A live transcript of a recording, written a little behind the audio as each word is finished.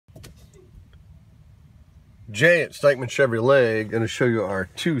Jay at Stikeman Chevrolet, going to show you our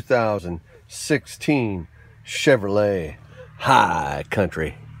 2016 Chevrolet High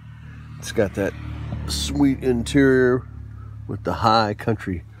Country. It's got that sweet interior with the High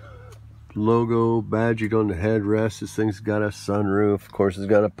Country logo badged on the headrest. This thing's got a sunroof. Of course, it's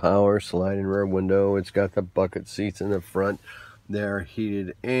got a power sliding rear window. It's got the bucket seats in the front. They're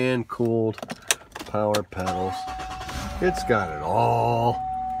heated and cooled. Power pedals. It's got it all.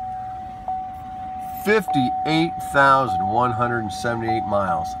 58,178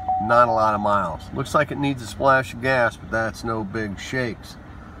 miles. Not a lot of miles. Looks like it needs a splash of gas, but that's no big shakes.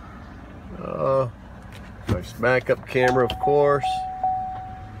 Nice backup camera, of course.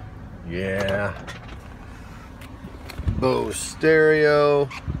 Yeah. Bose stereo.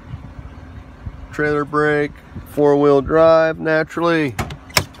 Trailer brake. Four-wheel drive, naturally.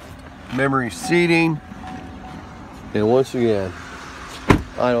 Memory seating. And once again,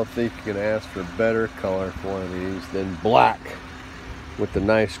 I don't think you can ask for a better color for one of these than black with the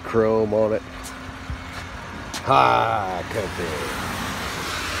nice chrome on it. High Country.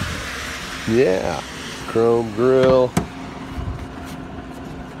 Yeah, chrome grille.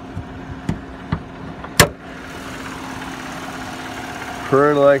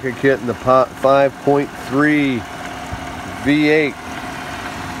 Purring like a kitten, the 5.3 V8.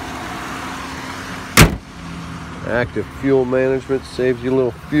 Active fuel management, saves you a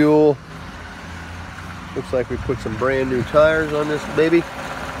little fuel. Looks like we put some brand new tires on this baby.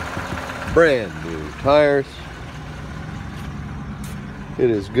 Brand new tires. It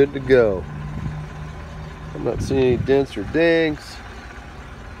is good to go. I'm not seeing any dents or dings.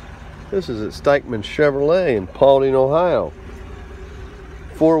 This is at Stikeman Chevrolet in Paulding, Ohio.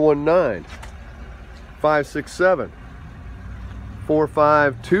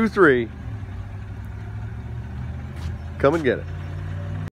 419-567-4523. Come and get it.